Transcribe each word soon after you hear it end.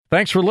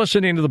Thanks for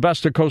listening to the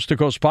Best of Coast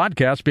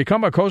podcast.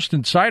 Become a Coast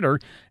Insider,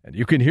 and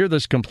you can hear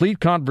this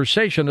complete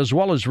conversation as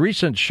well as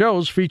recent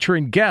shows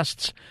featuring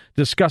guests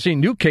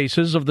discussing new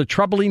cases of the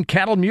troubling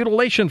cattle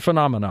mutilation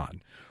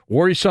phenomenon,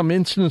 worrisome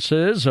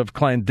instances of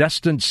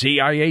clandestine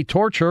CIA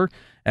torture,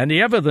 and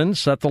the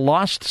evidence that the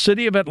lost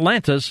city of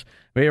Atlantis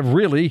may have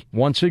really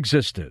once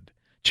existed.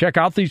 Check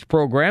out these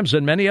programs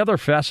and many other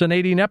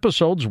fascinating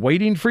episodes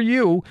waiting for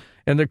you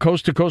in the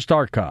Coast to Coast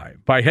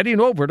archive by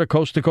heading over to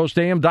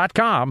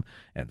coasttocoastam.com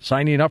and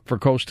signing up for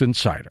Coast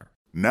Insider.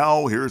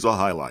 Now here's a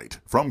highlight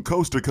from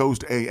Coast to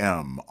Coast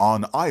AM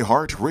on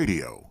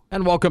iHeartRadio.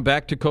 And welcome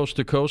back to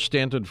Coast.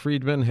 Stanton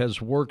Friedman has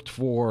worked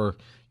for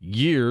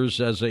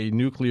years as a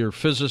nuclear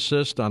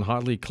physicist on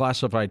highly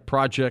classified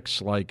projects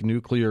like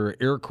nuclear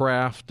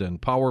aircraft and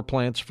power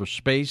plants for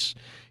space.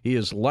 He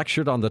has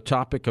lectured on the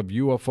topic of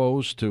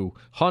UFOs to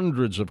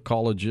hundreds of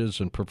colleges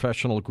and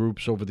professional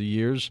groups over the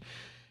years.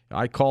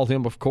 I call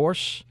him, of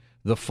course,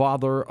 the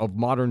father of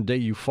modern-day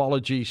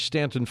ufology.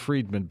 Stanton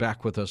Friedman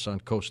back with us on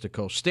Coast to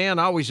Coast. Stan,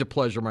 always a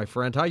pleasure, my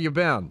friend. How you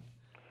been?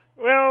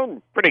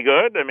 Well, pretty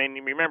good. I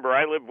mean, remember,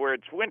 I live where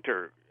it's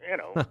winter. You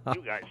know,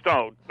 you guys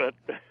don't, but...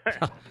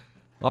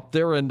 Up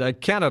there in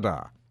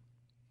Canada.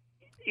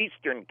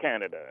 Eastern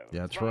Canada.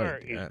 That's Far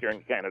right.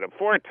 Eastern Canada.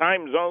 4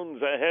 time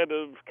zones ahead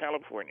of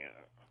California.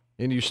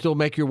 And you still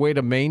make your way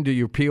to Maine to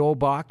your P.O.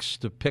 box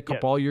to pick Yes.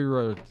 up all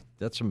your...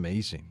 that's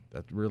amazing.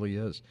 That really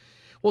is.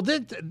 Well,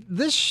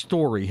 this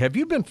story, have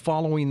you been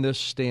following this,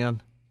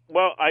 Stan?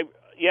 Well,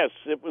 yes,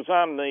 it was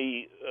on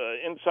the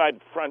inside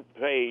front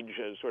page,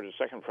 sort of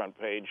second front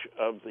page,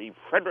 of the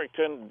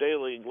Fredericton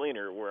Daily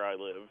Gleaner, where I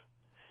live.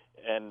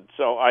 And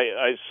so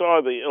I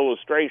saw the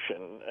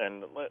illustration,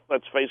 and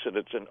let's face it,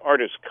 it's an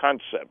artist's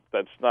concept.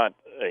 That's not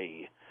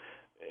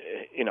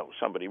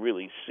somebody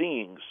really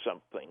seeing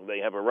something. They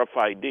have a rough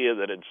idea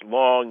that it's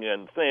long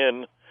and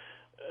thin,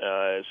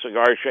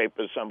 cigar shape,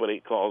 as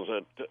somebody calls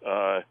it.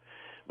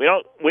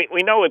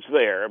 We know it's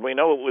there. We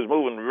know it was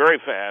moving very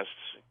fast,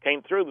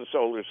 came through the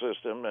solar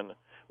system, and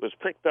was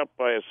picked up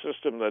by a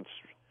system that's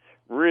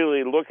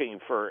really looking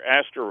for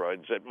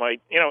asteroids that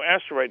might,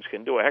 asteroids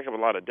can do a heck of a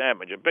lot of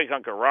damage. A big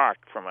hunk of rock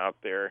from out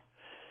there,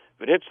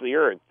 if it hits the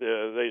Earth,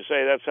 they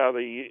say that's how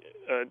the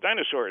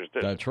dinosaurs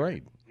did. That's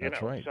right.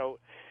 That's right. So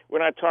we're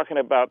not talking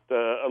about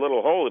a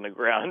little hole in the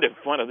ground if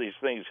one of these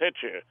things hits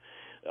you.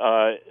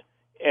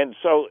 And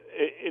so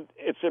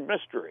it's a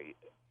mystery.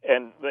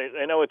 And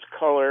they know its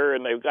color,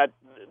 and they've got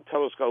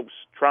telescopes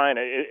trying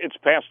to. It's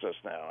past us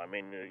now. I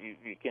mean,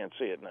 you can't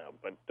see it now,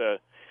 but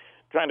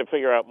trying to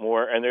figure out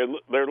more, and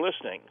they're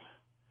listening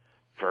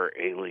for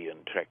alien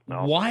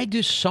technology. Why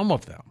do some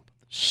of them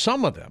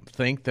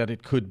think that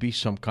it could be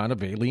some kind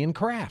of alien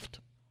craft?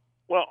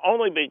 Well,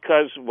 only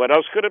because what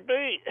else could it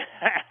be?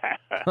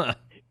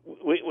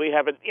 we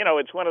haven't.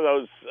 It's one of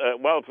those.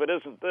 Well, if it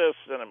isn't this,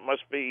 then it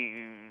must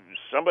be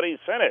somebody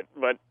sent it.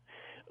 But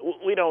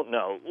we don't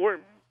know. We're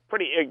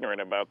pretty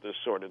ignorant about this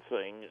sort of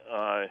thing.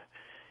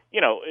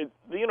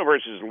 The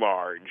universe is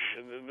large.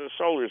 The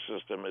solar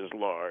system is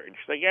large.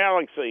 The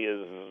galaxy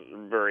is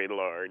very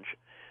large.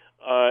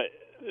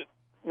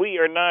 We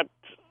are not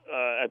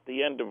at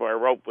the end of our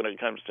rope when it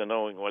comes to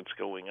knowing what's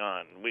going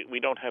on. We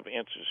don't have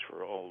answers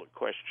for all the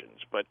questions.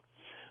 But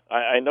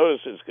I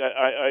noticed this guy.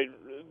 I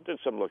did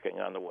some looking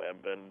on the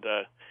web, and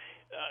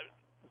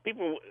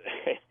people,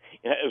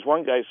 as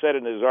one guy said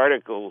in his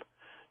article,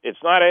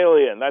 it's not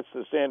alien. That's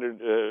the standard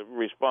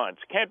response.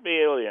 Can't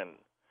be alien.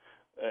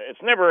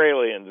 It's never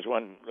aliens,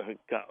 one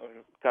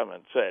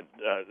comment said.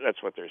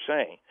 That's what they're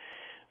saying.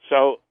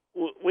 So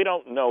we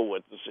don't know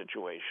what the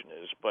situation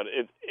is, but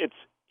it's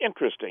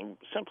interesting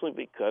simply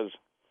because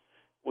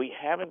we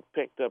haven't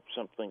picked up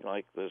something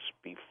like this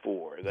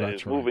before. That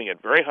is moving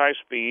at very high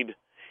speed,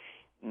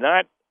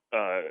 not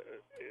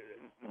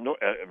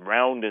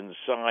round in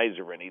size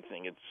or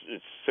anything.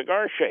 It's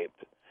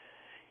cigar-shaped.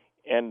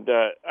 And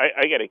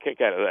I get a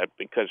kick out of that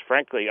because,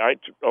 frankly, I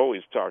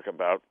always talk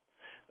about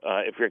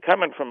if you're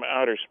coming from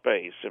outer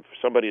space, if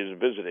somebody is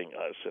visiting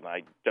us, and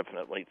I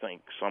definitely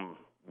think some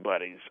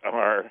buddies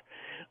are,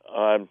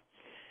 I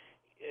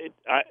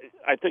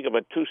think of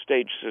a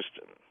 2-stage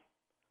system.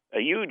 A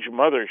huge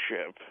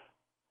mothership,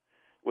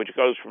 which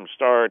goes from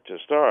star to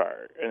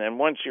star. And then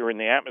once you're in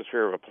the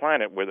atmosphere of a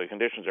planet where the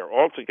conditions are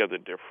altogether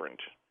different,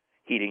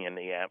 heating in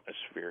the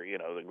atmosphere,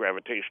 the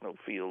gravitational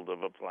field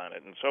of a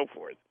planet and so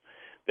forth,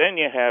 then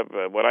you have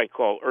what I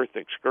call Earth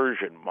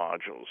excursion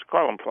modules.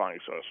 Call them flying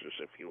saucers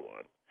if you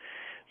want.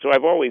 So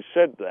I've always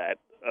said that,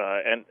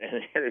 and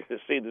here to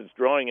see this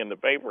drawing in the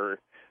paper,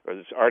 or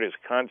this artist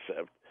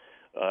concept,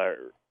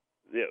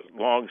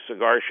 long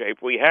cigar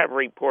shape. We have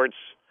reports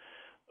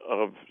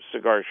of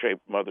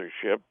cigar-shaped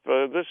mothership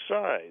this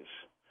size.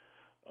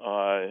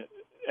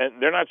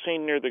 And they're not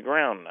seen near the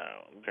ground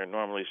now. They're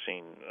normally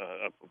seen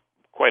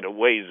quite a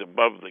ways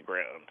above the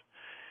ground.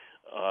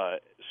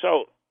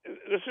 So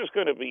this is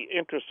going to be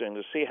interesting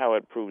to see how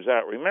it proves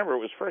out. Remember, it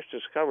was first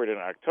discovered in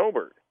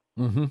October.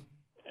 Mm-hmm.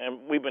 And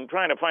we've been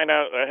trying to find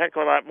out a heck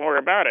of a lot more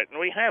about it,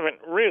 and we haven't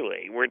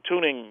really. We're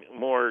tuning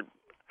more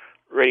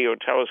radio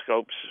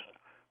telescopes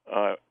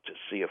to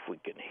see if we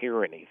can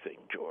hear anything,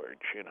 George.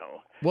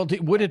 Well,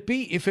 would it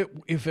be if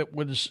it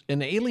was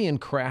an alien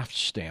craft,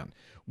 Stan?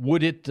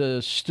 Would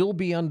it still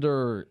be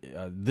under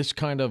this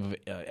kind of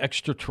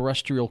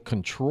extraterrestrial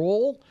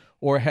control,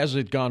 or has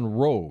it gone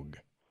rogue?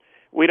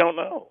 We don't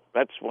know.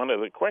 That's one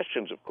of the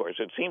questions, of course.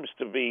 It seems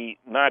to be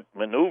not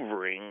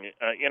maneuvering,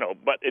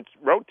 but it's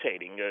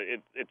rotating.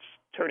 It's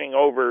turning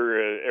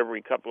over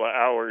every couple of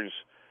hours.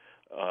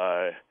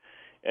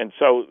 And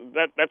so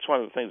that's one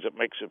of the things that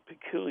makes it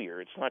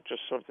peculiar. It's not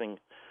just something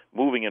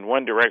moving in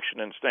one direction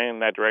and staying in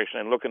that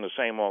direction and looking the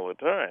same all the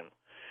time.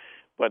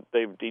 But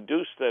they've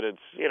deduced that it's,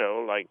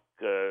 like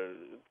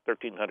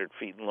 1,300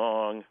 feet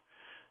long,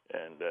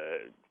 and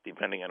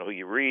depending on who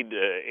you read,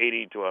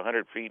 80 to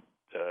 100 feet,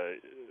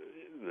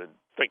 the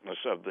thickness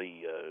of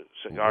the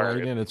cigar.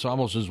 Right, and it's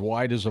almost as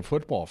wide as a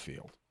football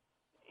field.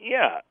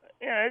 Yeah,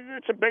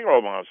 it's a big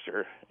old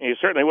monster. You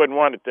certainly wouldn't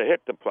want it to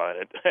hit the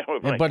planet.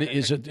 But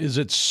is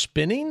it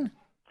spinning?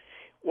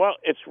 Well,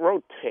 it's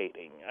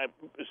rotating.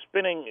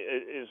 Spinning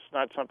is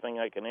not something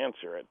I can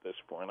answer at this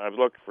point. I've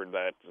looked for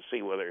that to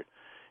see whether,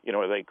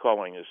 are they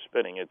calling it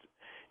spinning?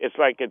 It's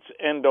like it's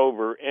end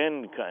over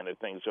end kind of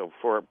thing. So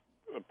for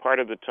part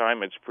of the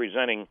time, it's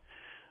presenting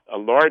a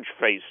large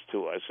face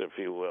to us, if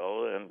you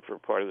will, and for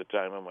part of the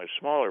time, a much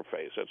smaller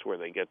face. That's where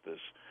they get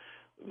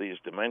these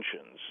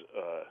dimensions.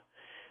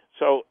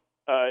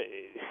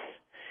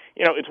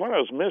 It's one of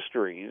those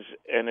mysteries,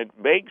 and it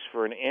begs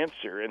for an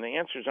answer, and the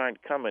answers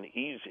aren't coming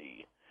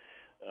easy.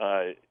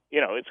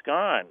 It's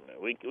gone.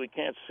 We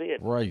can't see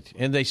it. Right,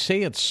 and they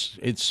say it's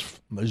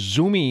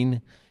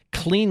zooming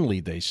cleanly.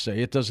 They say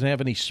it doesn't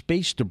have any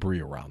space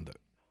debris around it.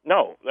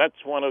 No,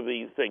 that's one of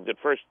the things. At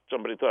first,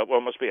 somebody thought, well,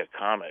 it must be a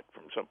comet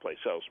from someplace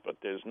else, but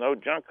there's no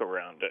junk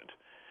around it.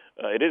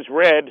 It is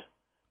red.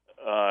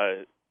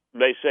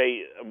 They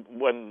say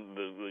when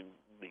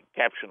the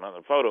caption on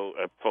the photo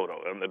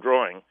on the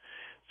drawing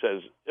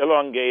says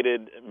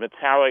elongated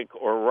metallic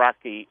or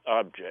rocky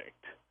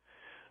object,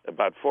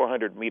 about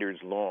 400 meters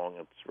long.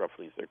 It's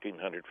roughly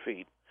 1,300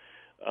 feet,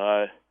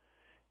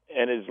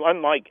 and is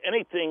unlike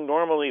anything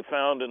normally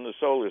found in the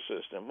solar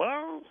system.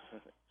 Well,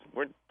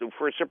 we're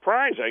for a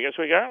surprise. I guess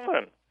we got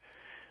one.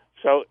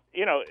 So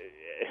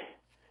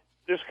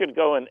this could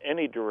go in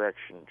any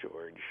direction,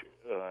 George.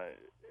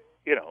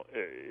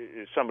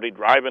 Is somebody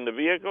driving the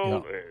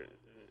vehicle? Yeah.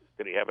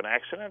 Did he have an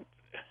accident?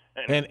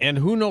 And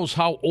who knows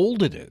how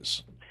old it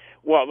is?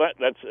 Well,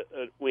 that's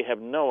we have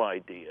no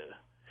idea.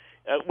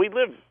 We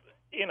live,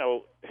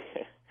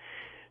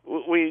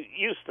 we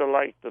used to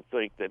like to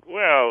think that,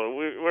 well,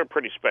 we're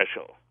pretty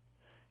special.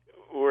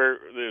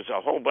 There's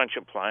a whole bunch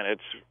of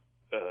planets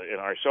in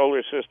our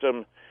solar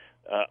system.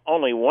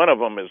 Only one of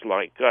them is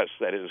like us,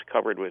 that is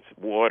covered with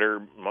water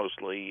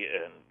mostly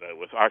and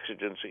with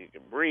oxygen so you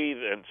can breathe.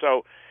 And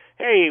so,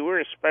 hey,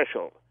 we're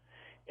special.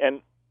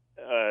 And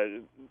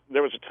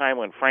there was a time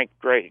when Frank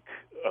Drake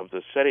of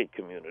the SETI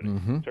community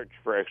searched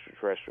for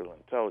extraterrestrial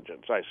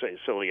intelligence. I say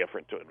silly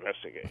effort to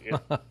investigate.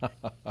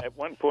 At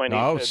one point,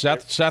 no, he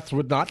said, Seth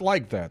would not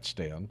like that,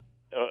 Stan.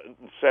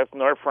 Seth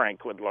nor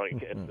Frank would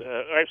like it.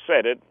 I've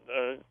said it,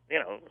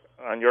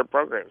 on your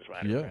program, as a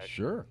matter of fact. Yeah,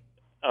 sure.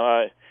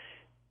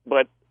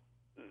 But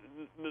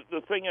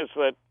the thing is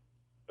that,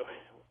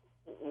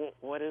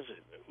 what is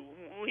it?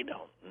 We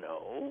don't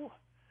know.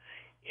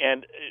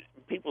 And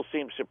people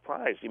seem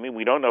surprised. You mean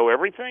we don't know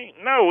everything?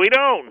 No, we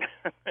don't.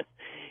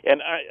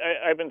 And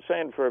I've been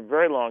saying for a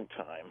very long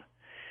time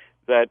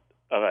that,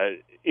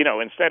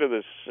 instead of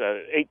this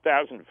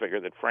 8,000 figure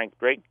that Frank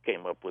Drake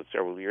came up with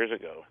several years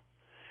ago,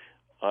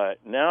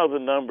 now the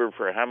number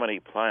for how many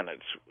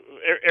planets,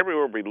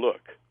 everywhere we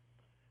look,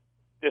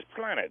 there's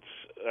planets,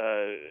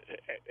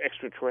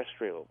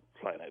 extraterrestrial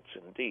planets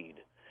indeed.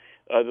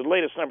 The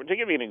latest number, to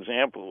give you an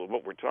example of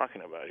what we're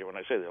talking about here, when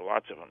I say there are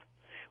lots of them,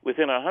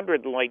 within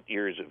 100 light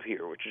years of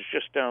here, which is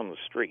just down the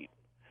street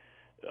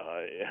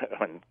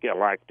on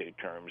galactic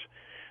terms,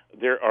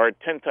 there are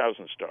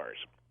 10,000 stars.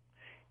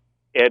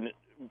 And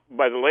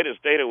by the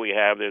latest data we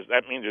have,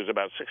 that means there's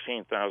about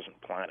 16,000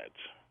 planets.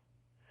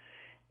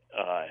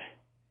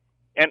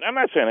 And I'm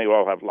not saying they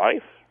all have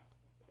life.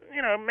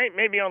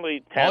 Maybe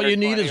only 10. All you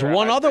need is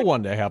one other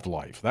one to have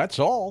life. That's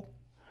all.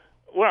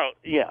 Well,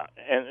 yeah.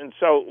 And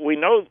so we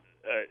know,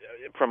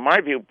 from my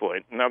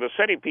viewpoint, now the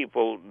SETI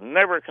people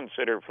never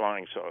consider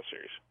flying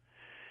saucers.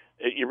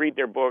 You read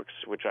their books,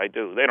 which I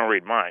do. They don't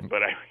read mine,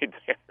 but I read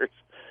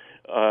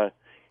theirs.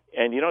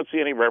 And you don't see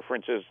any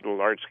references to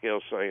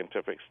large-scale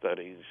scientific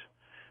studies,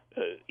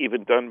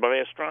 even done by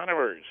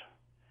astronomers.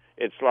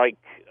 It's like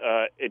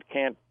it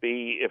can't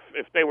be.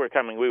 If they were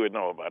coming, we would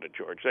know about it,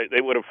 George.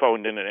 They would have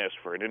phoned in and asked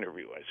for an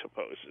interview, I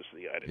suppose, is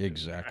the attitude.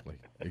 Exactly.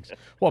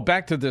 Well,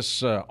 back to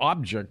this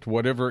object,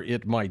 whatever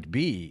it might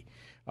be,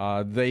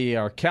 they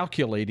are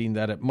calculating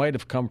that it might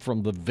have come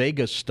from the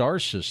Vega star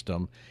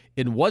system.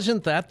 And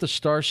wasn't that the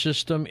star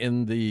system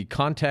in the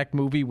Contact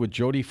movie with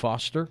Jodie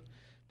Foster?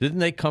 Didn't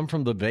they come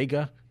from the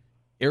Vega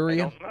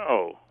area? I don't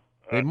know.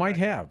 They might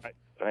have.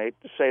 I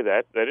hate to say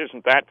that. That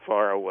isn't that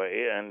far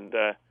away, and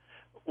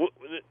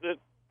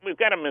we've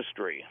got a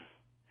mystery.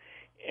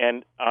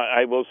 And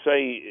I will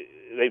say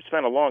they've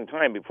spent a long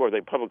time before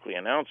they publicly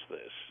announced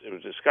this. It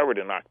was discovered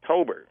in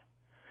October,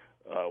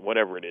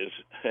 whatever it is.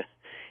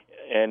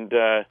 And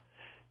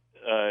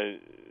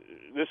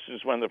this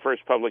is when the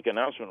first public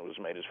announcement was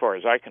made, as far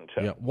as I can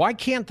tell. Yeah. Why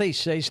can't they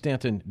say,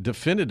 Stanton,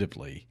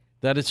 definitively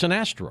that it's an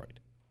asteroid?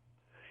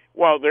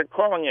 Well, they're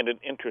calling it an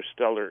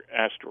interstellar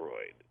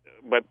asteroid,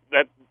 but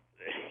that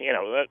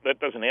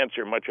doesn't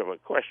answer much of a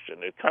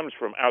question. It comes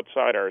from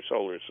outside our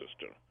solar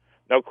system.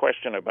 No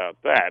question about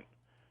that,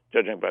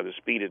 judging by the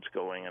speed it's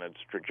going and its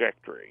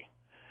trajectory.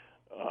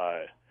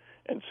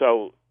 And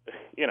so,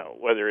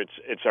 whether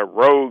it's a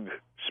rogue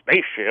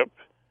spaceship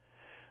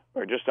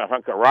or just a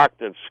hunk of rock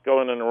that's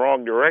going in the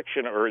wrong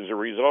direction, or as a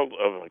result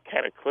of a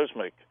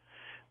cataclysmic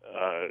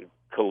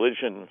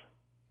collision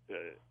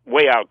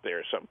way out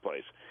there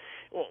someplace.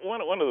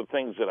 One of the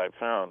things that I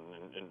found,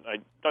 and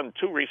I've done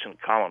 2 recent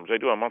columns. I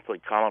do a monthly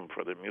column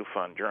for the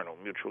MUFON journal,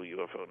 Mutual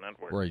UFO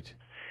Network. Right.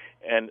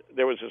 And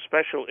there was a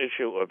special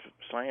issue of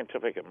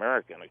Scientific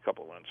American a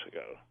couple months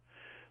ago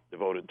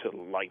devoted to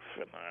life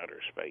in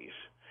outer space.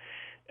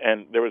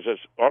 And there was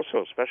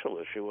also a special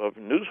issue of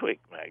Newsweek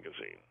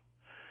magazine.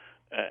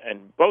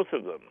 And both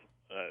of them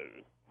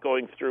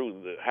going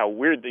through how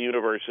weird the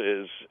universe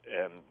is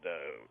and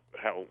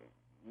how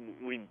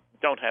we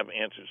don't have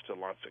answers to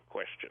lots of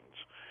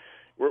questions.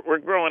 We're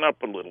growing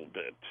up a little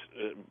bit.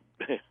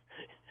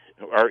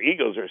 Our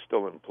egos are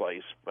still in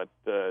place, but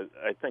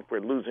I think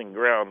we're losing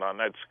ground on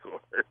that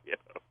score.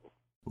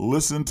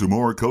 Listen to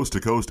more Coast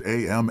to Coast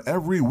AM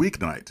every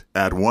weeknight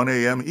at 1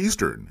 a.m.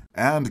 Eastern,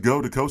 and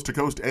go to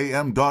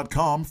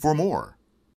coasttocoastam.com for more.